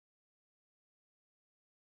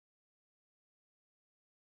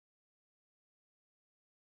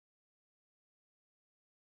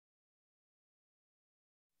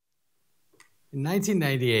In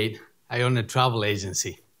 1998, I owned a travel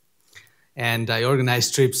agency, and I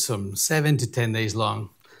organized trips from 7 to 10 days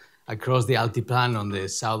long across the Altiplano on the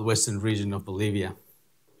southwestern region of Bolivia.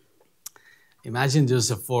 Imagine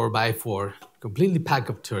just a 4x4, completely packed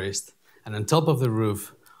of tourists, and on top of the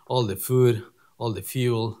roof, all the food, all the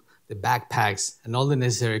fuel, the backpacks, and all the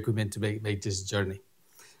necessary equipment to make this journey.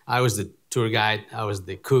 I was the tour guide, I was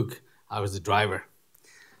the cook, I was the driver.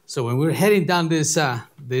 So when we were heading down this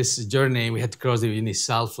journey, we had to cross the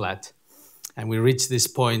Unisal Flat, and we reached this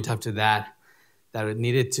point after that we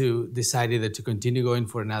needed to decide either to continue going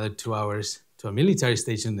for another 2 hours to a military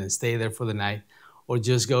station and stay there for the night, or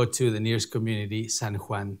just go to the nearest community, San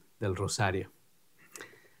Juan del Rosario.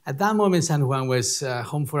 At that moment, San Juan was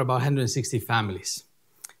home for about 160 families.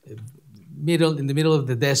 In the middle of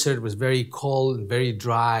the desert, it was very cold and very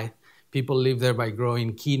dry. People lived there by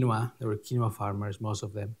growing quinoa. There were quinoa farmers, most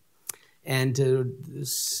of them. And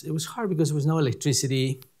it was hard because there was no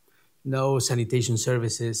electricity, no sanitation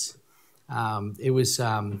services. It was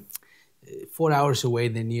 4 hours away,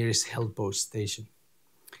 the nearest health post station.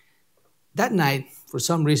 That night, for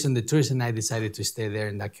some reason, the tourists and I decided to stay there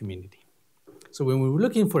in that community. So when we were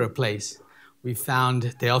looking for a place, we found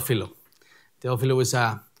Teófilo. Teófilo was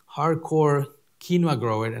a hardcore quinoa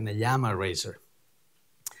grower and a llama raiser.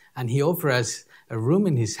 And he offered us a room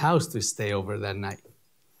in his house to stay over that night.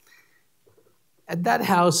 At that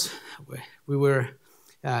house, we were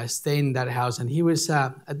staying in that house, and he was,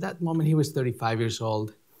 at that moment, he was 35 years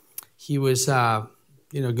old. He was, a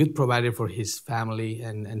good provider for his family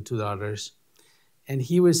and 2 daughters. And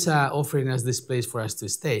he was offering us this place for us to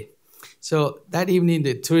stay. So that evening,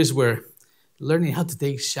 the tourists were learning how to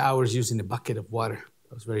take showers using a bucket of water.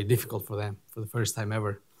 It was very difficult for them for the first time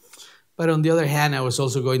ever. But on the other hand, I was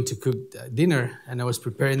also going to cook dinner, and I was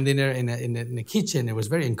preparing dinner in a kitchen. It was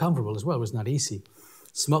very uncomfortable as well. It was not easy.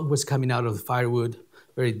 Smoke was coming out of the firewood,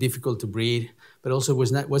 very difficult to breathe. But also,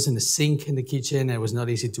 wasn't a sink in the kitchen, and it was not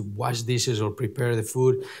easy to wash dishes or prepare the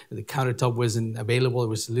food. The countertop wasn't available. There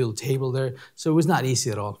was a little table there, so it was not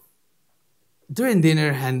easy at all. During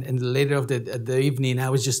dinner and later of the evening, I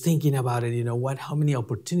was just thinking about it. How many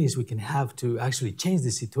opportunities we can have to actually change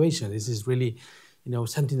the situation. This is really,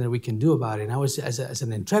 something that we can do about it. And I was, as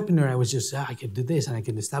an entrepreneur, I was just, I can do this and I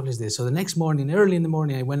can establish this. So the next morning, early in the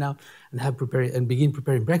morning, I went out and began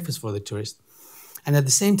preparing breakfast for the tourists. And at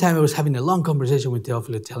the same time, I was having a long conversation with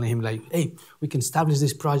Teófilo, telling him hey, we can establish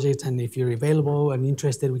this project, and if you're available and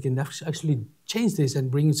interested, we can actually change this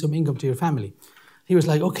and bring some income to your family. He was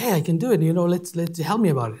like, okay, I can do it. Let's help me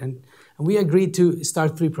about it. And we agreed to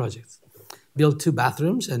start 3 projects. Build 2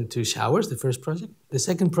 bathrooms and 2 showers, the first project. The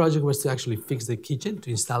second project was to actually fix the kitchen, to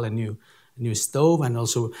install a new stove, and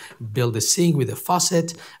also build a sink with a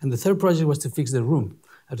faucet. And the third project was to fix the room.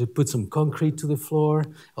 I had to put some concrete to the floor,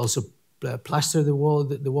 also plaster the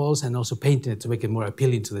walls, and also paint it to make it more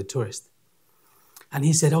appealing to the tourist. And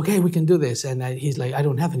he said, okay, we can do this. And he's like, I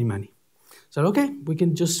don't have any money. So, okay, we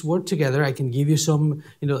can just work together. I can give you some,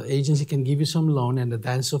 agency can give you some loan and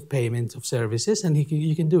advance of payment of services, and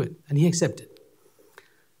you can do it. And he accepted.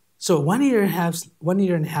 So 1 year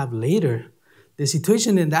and a half later, the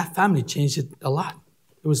situation in that family changed a lot.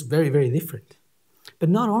 It was very, very different. But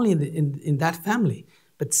not only in that family,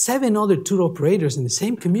 but 7 other tour operators in the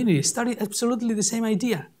same community started absolutely the same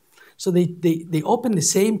idea. So they opened the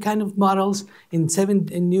same kind of models in 7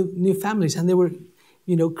 new families, and they were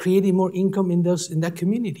creating more income in that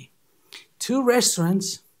community. 2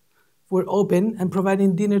 restaurants were open and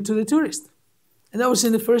providing dinner to the tourists. And that was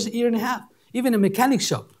in the first year and a half. Even a mechanic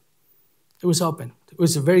shop, it was open. It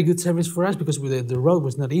was a very good service for us because the road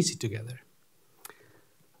was not easy to get there.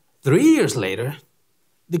 3 years later,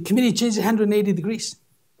 the community changed 180 degrees.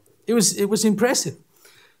 It was impressive.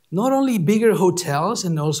 Not only bigger hotels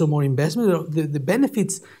and also more investment, the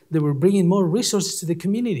benefits, they were bringing more resources to the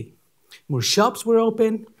community. More shops were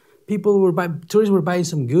open. Tourists were buying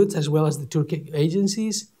some goods as well as the tour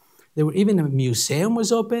agencies. Even a museum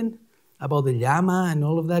was open about the llama and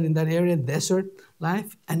all of that in that area, desert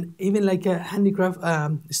life. And even like a handicraft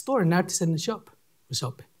store, an artisan shop was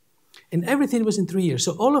open. And everything was in 3 years.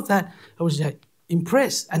 So all of that, I was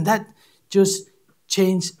impressed. And that just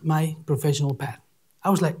changed my professional path. I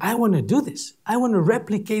was like, I want to do this. I want to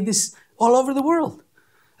replicate this all over the world.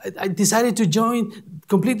 I decided to join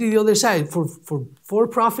completely the other side,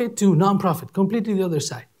 for-profit to non-profit, completely the other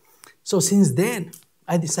side. So since then,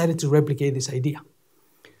 I decided to replicate this idea.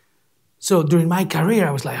 So during my career,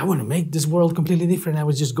 I was like, I want to make this world completely different. I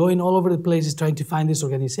was just going all over the places trying to find this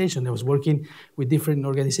organization. I was working with different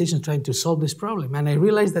organizations trying to solve this problem. And I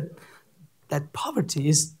realized that poverty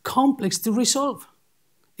is complex to resolve.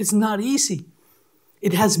 It's not easy.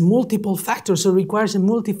 It has multiple factors, so it requires a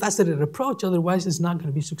multifaceted approach, otherwise it's not going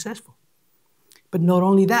to be successful. But not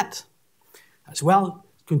only that, as well,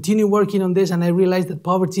 continue working on this, and I realized that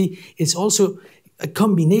poverty is also a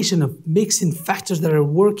combination of mixing factors that are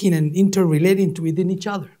working and interrelating within each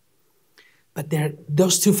other. But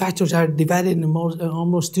those two factors are divided in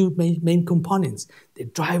almost two main components, the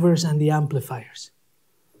drivers and the amplifiers.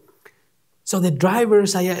 So the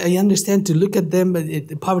drivers, I understand to look at them,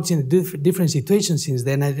 the poverty in different situations since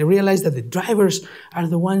then. I realized that the drivers are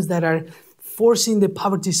the ones that are forcing the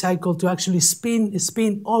poverty cycle to actually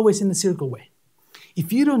spin always in a circle way.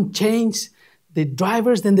 If you don't change the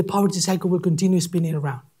drivers, then the poverty cycle will continue spinning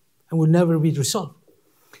around and will never be resolved.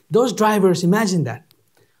 Those drivers, imagine that,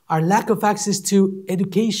 are lack of access to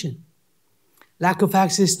education, lack of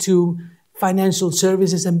access to financial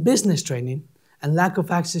services and business training, and lack of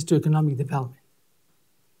access to economic development.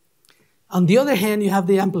 On the other hand, you have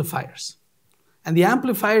the amplifiers. And the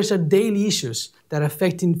amplifiers are daily issues that are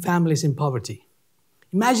affecting families in poverty.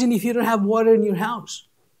 Imagine if you don't have water in your house.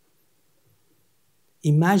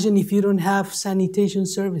 Imagine if you don't have sanitation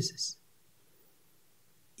services.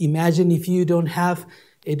 Imagine if you don't have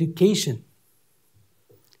education.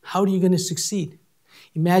 How are you going to succeed?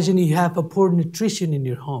 Imagine if you have a poor nutrition in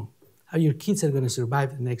your home. How your kids are going to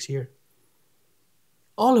survive the next year.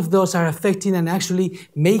 All of those are affecting and actually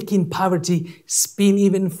making poverty spin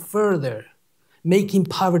even further, making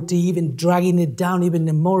poverty even dragging it down even in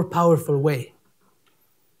a more powerful way.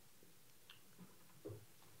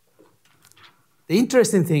 The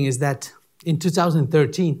interesting thing is that in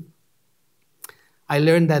 2013, I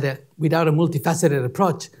learned that without a multifaceted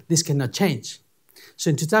approach, this cannot change. So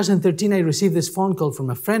in 2013, I received this phone call from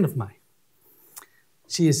a friend of mine.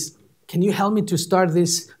 She is, can you help me to start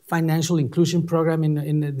this financial inclusion program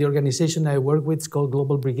in the organization I work with? It's called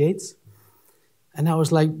Global Brigades. And I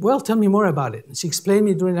was like, well, tell me more about it. And she explained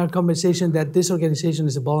me during our conversation that this organization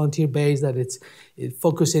is a volunteer-based, that it's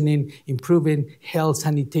focusing in improving health,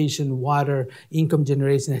 sanitation, water, income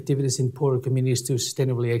generation activities in poorer communities to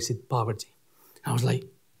sustainably exit poverty. I was like,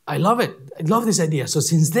 I love it. I love this idea. So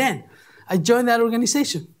since then, I joined that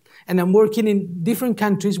organization. And I'm working in different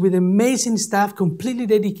countries with amazing staff completely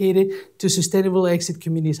dedicated to sustainable exit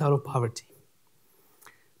communities out of poverty.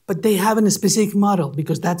 But they have a specific model,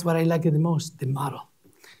 because that's what I like the most, the model.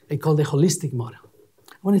 I call it the holistic model.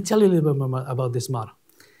 I want to tell you a little bit more about this model.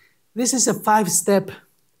 This is a 5-step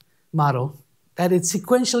model that is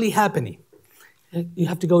sequentially happening. You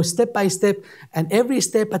have to go step by step, and every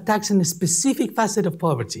step attacks on a specific facet of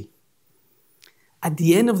poverty. At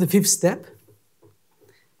the end of the 5th step,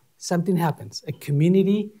 something happens. A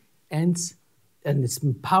community ends and it's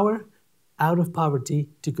empowered out of poverty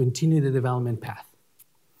to continue the development path.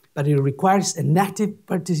 But it requires an active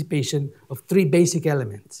participation of 3 basic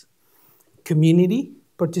elements: community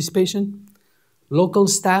participation, local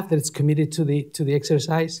staff that is committed to the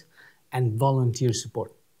exercise, and volunteer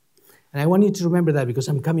support. And I want you to remember that, because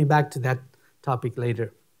I'm coming back to that topic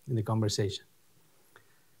later in the conversation.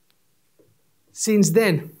 Since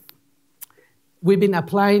then, we've been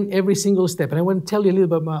applying every single step, and I want to tell you a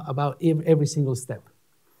little bit more about every single step.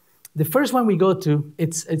 The first one we go to,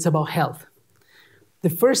 it's about health. The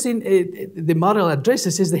first thing the model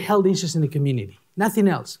addresses is the health issues in the community, nothing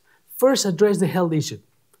else. First, address the health issue.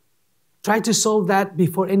 Try to solve that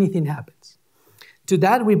before anything happens. To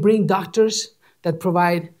that, we bring doctors that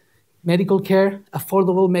provide medical care,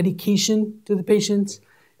 affordable medication to the patients,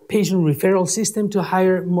 patient referral system to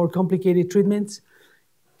hire more complicated treatments,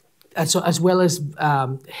 as well as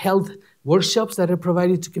health workshops that are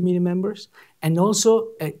provided to community members, and also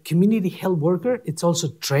a community health worker. It's also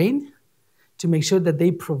trained to make sure that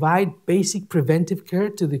they provide basic preventive care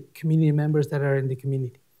to the community members that are in the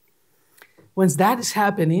community. Once that is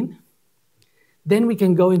happening, then we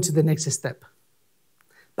can go into the next step.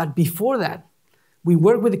 But before that, we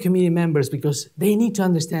work with the community members, because they need to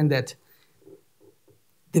understand that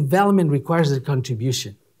development requires their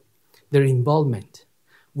contribution, their involvement.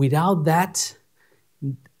 Without that,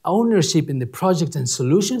 ownership in the projects and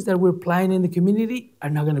solutions that we're applying in the community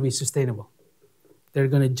are not going to be sustainable. They're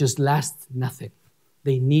going to just last nothing.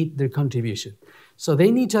 They need their contribution. So they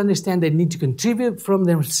need to understand they need to contribute from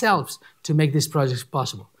themselves to make these projects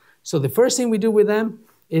possible. So the first thing we do with them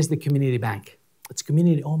is the community bank. It's a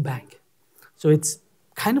community-owned bank. So it's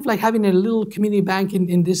kind of like having a little community bank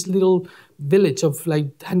in this little village of like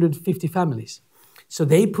 150 families. So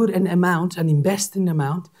they put an amount, an investing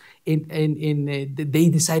amount, they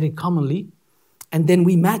decided commonly, and then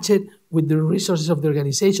we match it with the resources of the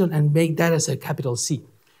organization and make that as a capital C.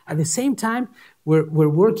 At the same time, we're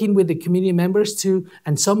working with the community members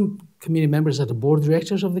and some community members are the board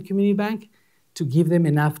directors of the community bank, to give them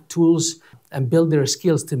enough tools and build their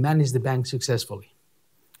skills to manage the bank successfully.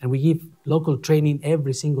 And we give local training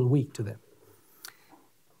every single week to them.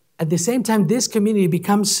 At the same time, this community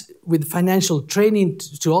becomes, with financial training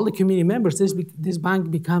to all the community members, this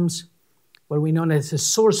bank becomes what we know as a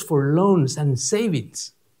source for loans and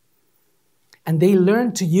savings. And they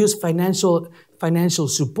learn to use financial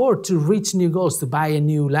support to reach new goals, to buy a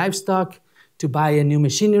new livestock, to buy a new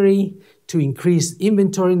machinery, to increase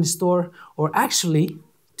inventory in the store, or actually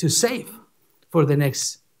to save for the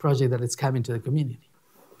next project that is coming to the community,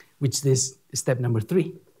 which is step number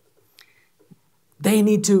 3. They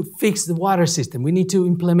need to fix the water system. We need to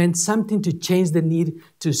implement something to change the need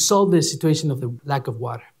to solve the situation of the lack of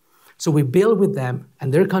water. So we build with them,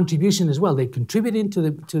 and their contribution as well. They contribute into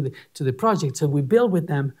the project. So we build with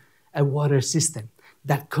them a water system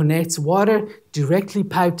that connects water directly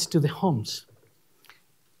piped to the homes.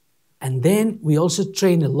 And then we also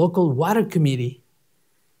train a local water committee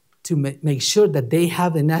to make sure that they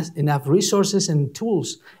have enough resources and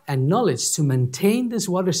tools and knowledge to maintain this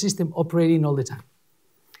water system operating all the time.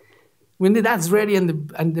 When that's ready and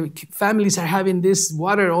the families are having this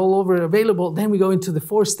water all over available, then we go into the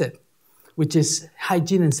 4th step, which is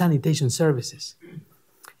hygiene and sanitation services.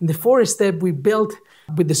 In the 4th step, we built,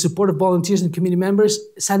 with the support of volunteers and community members,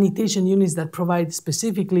 sanitation units that provide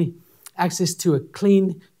specifically access to a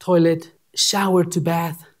clean toilet, shower to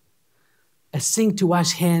bath, a sink to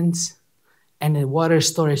wash hands, and a water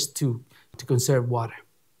storage to conserve water.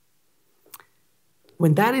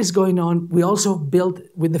 When that is going on, we also build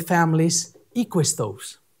with the families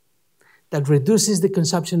eco-stoves that reduces the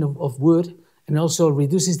consumption of wood and also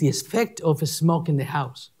reduces the effect of smoke in the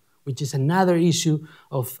house, which is another issue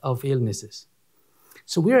of illnesses.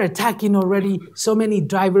 So we are attacking already so many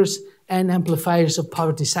drivers and amplifiers of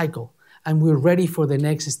poverty cycle, and we're ready for the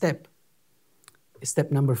next step,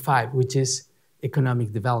 step number 5, which is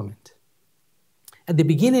economic development. At the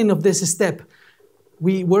beginning of this step,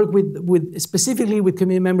 we work specifically with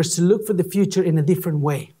community members to look for the future in a different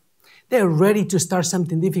way. They are ready to start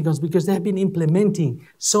something difficult because they have been implementing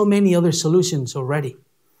so many other solutions already.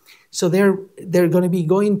 So they're going to be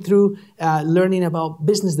going through learning about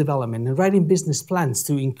business development and writing business plans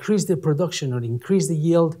to increase the production or increase the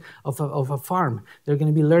yield of a farm. They're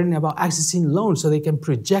going to be learning about accessing loans so they can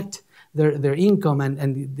project their income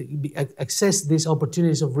and access these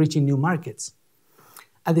opportunities of reaching new markets.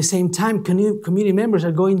 At the same time, community members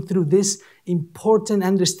are going through this important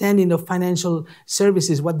understanding of financial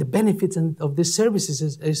services, what the benefits of these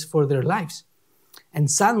services is for their lives.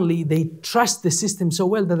 And suddenly, they trust the system so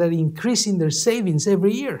well that they're increasing their savings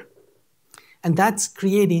every year. And that's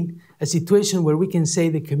creating a situation where we can say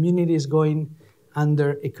the community is going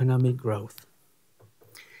under economic growth.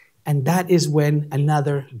 And that is when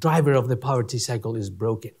another driver of the poverty cycle is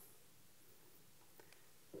broken.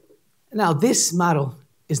 Now, this model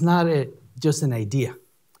is not just an idea.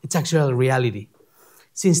 It's actually a reality.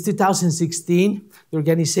 Since 2016, the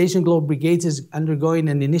organization Global Brigades is undergoing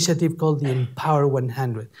an initiative called the Empower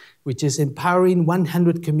 100, which is empowering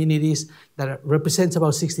 100 communities that represents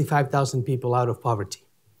about 65,000 people out of poverty.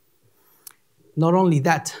 Not only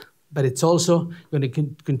that, but it's also going to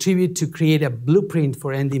contribute to create a blueprint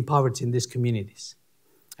for ending poverty in these communities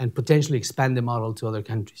and potentially expand the model to other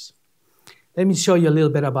countries. Let me show you a little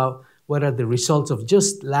bit about what are the results of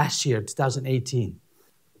just last year, 2018.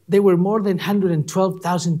 There were more than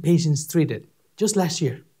 112,000 patients treated just last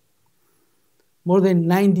year. More than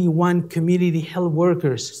 91 community health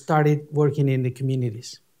workers started working in the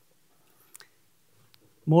communities.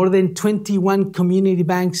 More than 21 community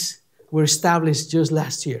banks were established just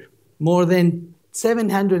last year. More than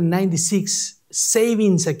 796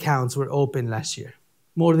 savings accounts were opened last year.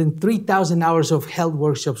 More than 3,000 hours of health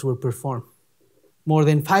workshops were performed. More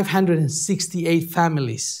than 568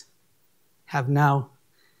 families have now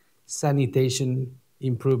sanitation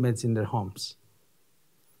improvements in their homes.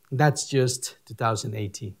 That's just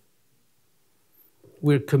 2018.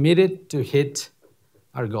 We're committed to hit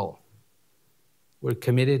our goal. We're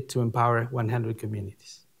committed to empower 100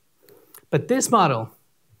 communities. But this model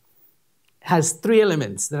has 3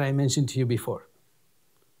 elements that I mentioned to you before,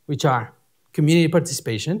 which are community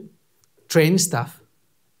participation, trained staff,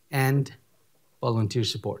 and volunteer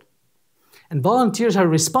support. And volunteers are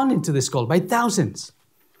responding to this call by thousands.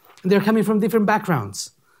 And they're coming from different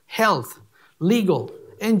backgrounds: health, legal,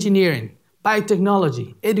 engineering,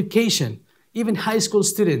 biotechnology, education. Even high school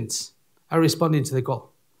students are responding to the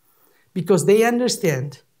call because they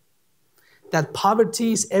understand that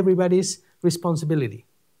poverty is everybody's responsibility.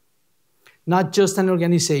 Not just an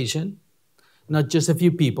organization, not just a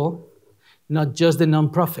few people, not just the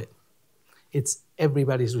nonprofit. It's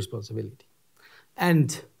everybody's responsibility.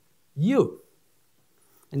 And you,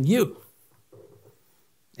 and you,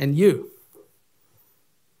 and you,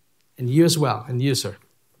 and you as well, and you, sir.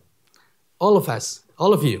 All of us,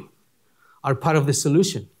 all of you, are part of the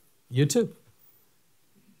solution. You too.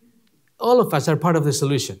 All of us are part of the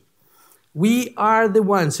solution. We are the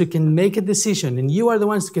ones who can make a decision, and you are the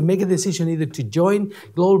ones who can make a decision either to join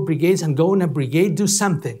Global Brigades and go in a brigade, do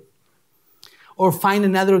something, or find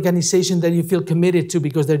another organization that you feel committed to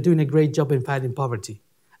because they're doing a great job in fighting poverty.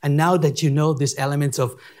 And now that you know these elements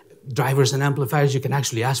of drivers and amplifiers, you can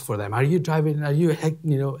actually ask for them. Are you driving? Are you,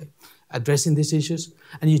 addressing these issues?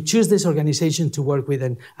 And you choose this organization to work with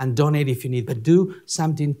and donate if you need, but do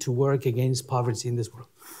something to work against poverty in this world.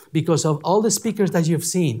 Because of all the speakers that you've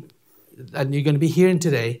seen, and you're going to be hearing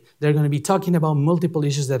today, they're going to be talking about multiple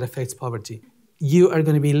issues that affect poverty. You are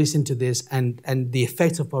going to be listening to this, and the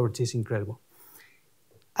effects of poverty is incredible.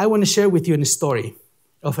 I want to share with you a story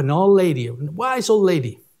of an old lady, a wise old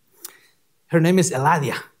lady. Her name is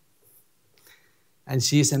Eladia. And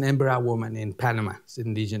she's an Embera woman in Panama. She's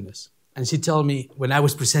indigenous. And she told me, when I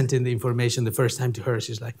was presenting the information the first time to her,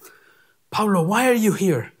 she's like, Pablo, why are you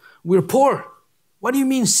here? We're poor. What do you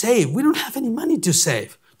mean save? We don't have any money to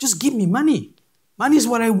save. Just give me money. Money is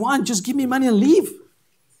what I want. Just give me money and leave.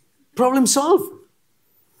 Problem solved.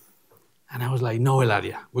 And I was like, no,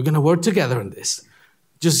 Eladia, we're going to work together on this.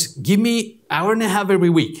 Just give me an hour and a half every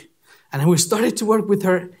week. And we started to work with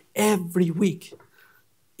her every week.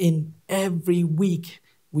 In every week,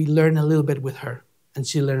 we learn a little bit with her, and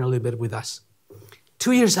she learned a little bit with us.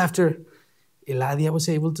 2 years after, Eladia was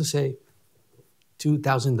able to save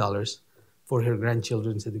 $2,000 for her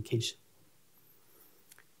grandchildren's education.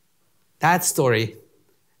 That story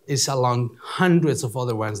is along hundreds of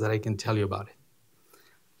other ones that I can tell you about it.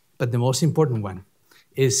 But the most important one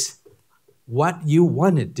is what you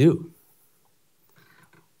want to do.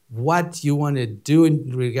 What you want to do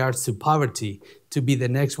in regards to poverty to be the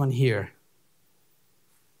next one here,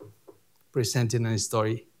 presenting a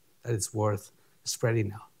story that is worth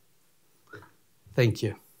spreading out. Thank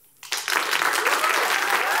you.